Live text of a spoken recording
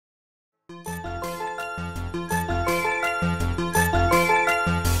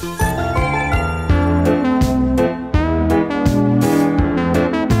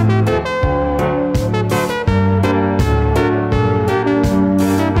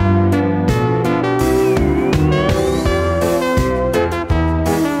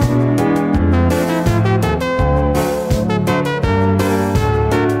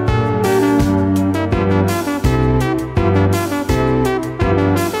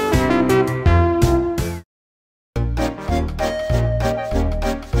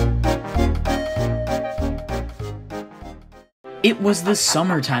It was the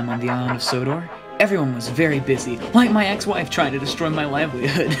summertime on the island of Sodor. Everyone was very busy, like my ex-wife trying to destroy my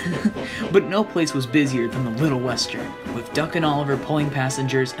livelihood. But no place was busier than the Little Western, with Duck and Oliver pulling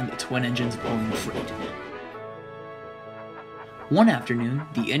passengers and the twin engines pulling freight. One afternoon,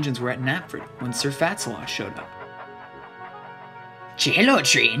 the engines were at Knapford when Sir Fatsalot showed up. Hello,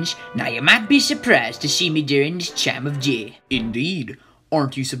 Strange. Now you might be surprised to see me during this time of day. Indeed.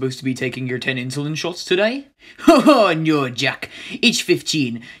 Aren't you supposed to be taking your 10 insulin shots today? Oh, no, Jack. It's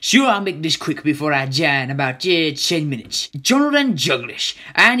 15. Sure, I'll make this quick before I die in about 10 minutes. Jonathan Juglish,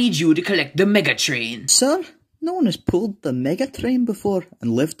 I need you to collect the Mega Train. Sir, no one has pulled the Mega Train before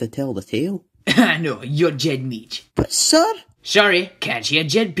and lived to tell the tale. I know, you're dead meat. But, sir... Sorry, can't hear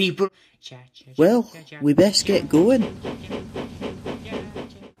dead people. Well, we best get going.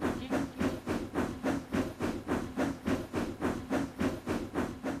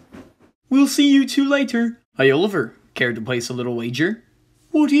 We'll see you two later. Hey Oliver, care to place a little wager?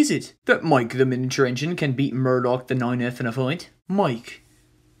 What is it? That Mike the miniature engine can beat Murdoch the 9F in a fight? Mike,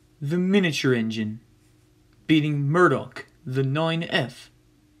 the miniature engine, beating Murdoch the 9F.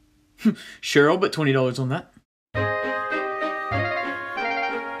 Sure, I'll bet $20 on that.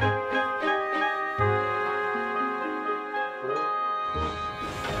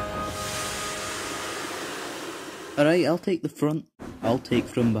 Alright, I'll take the front. I'll take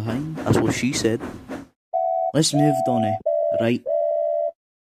from behind. That's what she said. Let's move, Donny. Right.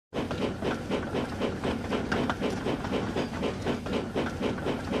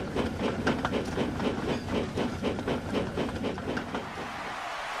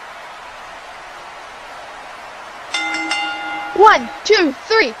 One, two,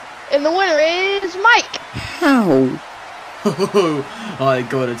 three, and the winner is Mike. How? I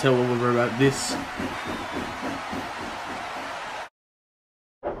gotta tell Oliver about this.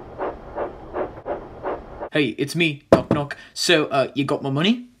 Hey, it's me, Knock Knock. So, you got my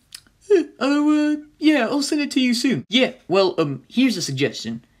money? Yeah, I'll send it to you soon. Yeah, well, here's a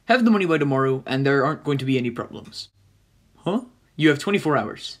suggestion. Have the money by tomorrow, and there aren't going to be any problems. Huh? You have 24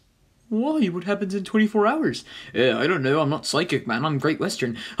 hours. Why? What happens in 24 hours? I don't know, I'm not psychic, man. I'm Great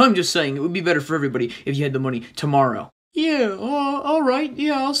Western. I'm just saying, it would be better for everybody if you had the money tomorrow. Yeah, alright.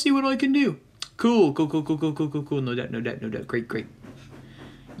 Yeah, I'll see what I can do. Cool. No doubt. Great.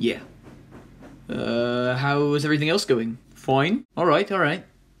 Yeah. How is everything else going? Fine. Alright.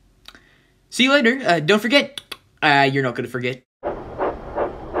 See you later. Don't forget. You're not gonna forget.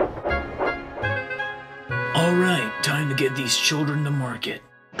 Alright, time to get these children to market.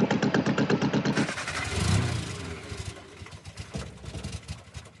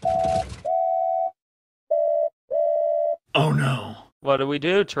 Oh no. What do we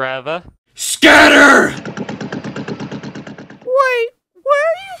do, Trevor? Scatter! Wait, where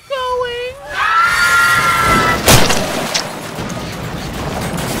are you going?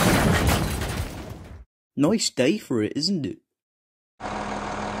 Nice day for it, isn't it?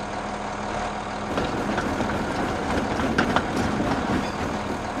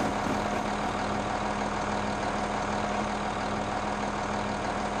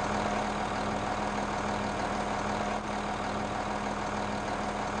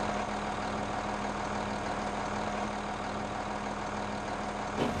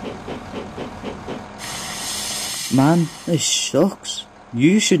 Man, this sucks.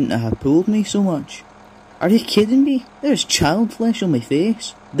 You shouldn't have pulled me so much. Are you kidding me? There's child flesh on my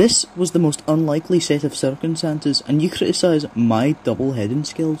face. This was the most unlikely set of circumstances, and you criticise my double-heading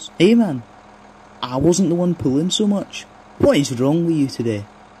skills. Hey man, I wasn't the one pulling so much. What is wrong with you today?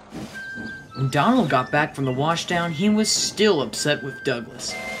 When Donald got back from the washdown, he was still upset with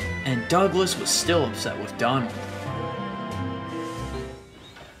Douglas. And Douglas was still upset with Donald.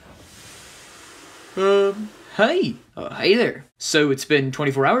 Hey. Hey there. So it's been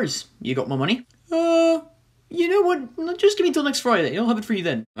 24 hours. You got my money? You know what? Just give me till next Friday. I'll have it for you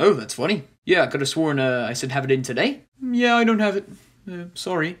then. Oh, that's funny. Yeah, I could have sworn I said have it in today. Yeah, I don't have it.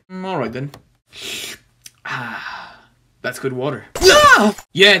 Sorry. Alright then. That's good water.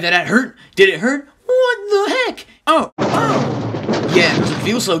 Yeah, that hurt. Did it hurt? What the heck? Oh. Yeah, it doesn't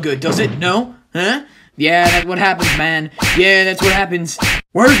feel so good, does it? No? Huh? Yeah, that's what happens, man. Yeah, that's what happens.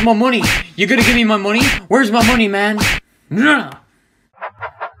 Where's my money? You gonna give me my money? Where's my money, man?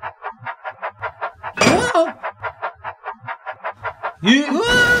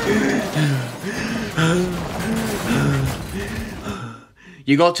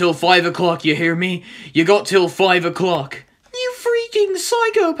 You got till 5 o'clock, you hear me? You got till 5 o'clock. You freaking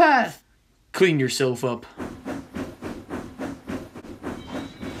psychopath! Clean yourself up.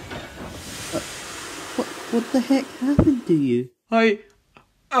 What the heck happened to you? I,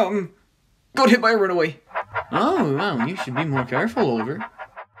 got hit by a runaway. Oh, well, you should be more careful, Oliver.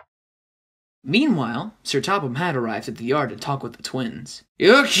 Meanwhile, Sir Topham had arrived at the yard to talk with the twins.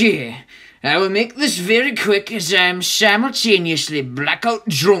 Okay, I will make this very quick as I am simultaneously blackout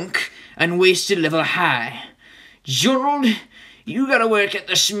drunk and wasted level high. Gerald, you gotta work at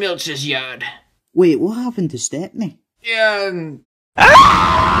the smelter's yard. Wait, what happened to Stepney?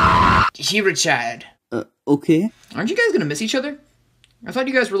 He retired. Okay. Aren't you guys gonna miss each other? I thought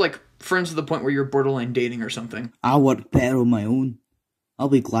you guys were, like, friends to the point where you're borderline dating or something. I work better on my own. I'll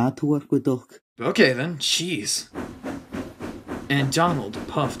be glad to work with Doc. Okay then, jeez. And Donald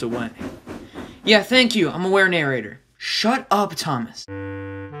puffed away. Yeah, thank you, I'm aware narrator. Shut up, Thomas.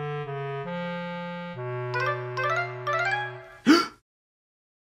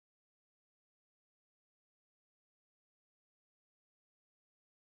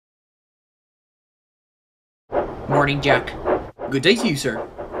 Morning, Jack. Good day to you, sir.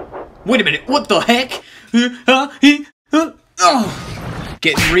 Wait a minute, what the heck? Oh,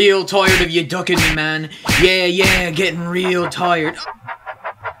 getting real tired of you ducking me, man. Yeah, getting real tired.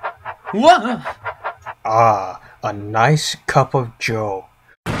 What? Ah, a nice cup of joe.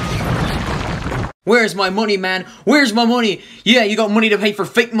 Where's my money, man? Where's my money? Yeah, you got money to pay for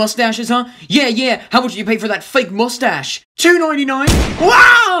fake mustaches, huh? Yeah. How much did you pay for that fake mustache? $2.99.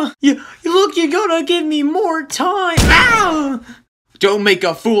 Wow! Look, you gotta give me more time. Ow! Don't make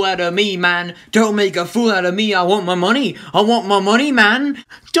a fool out of me, man. Don't make a fool out of me. I want my money. I want my money, man.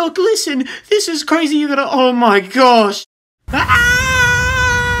 Doc, listen. This is crazy. You gotta... Oh, my gosh.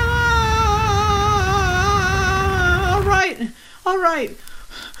 All right.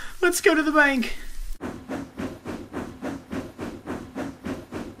 Let's go to the bank.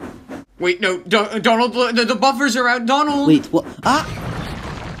 Wait, no, Donald, the buffers are out, Donald! Wait, what? Ah!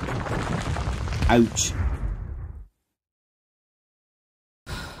 Ouch.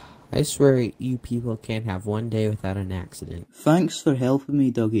 I swear you people can't have one day without an accident. Thanks for helping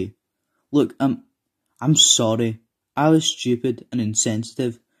me, Dougie. Look, I'm sorry. I was stupid and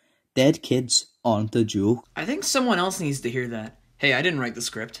insensitive. Dead kids aren't a joke. I think someone else needs to hear that. Hey, I didn't write the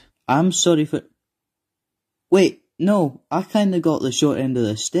script. I'm sorry for... Wait, no, I kinda got the short end of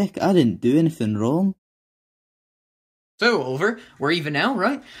the stick. I didn't do anything wrong. So, Oliver, we're even now,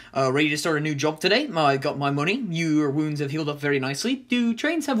 right? Ready to start a new job today? I got my money. Your wounds have healed up very nicely. Do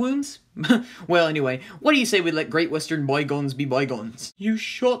trains have wounds? Well, anyway, what do you say we let Great Western bygones be bygones? You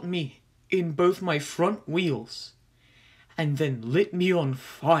shot me in both my front wheels, and then lit me on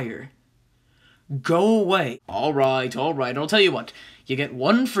fire. Go away. Alright, I'll tell you what. You get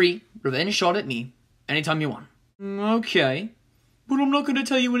one free revenge shot at me anytime you want. Okay, but I'm not gonna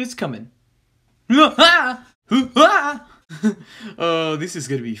tell you when it's coming. Oh, this is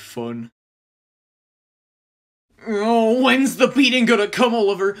gonna be fun. Oh, when's the beating gonna come,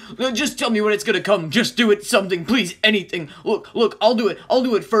 Oliver? Just tell me when it's gonna come. Just do it, something, please, anything. Look, I'll do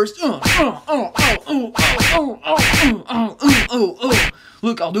it first. Look,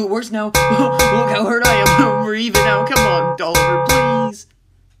 I'll do it worse now. Look how hurt I am. We're even now. Come on, Oliver, please.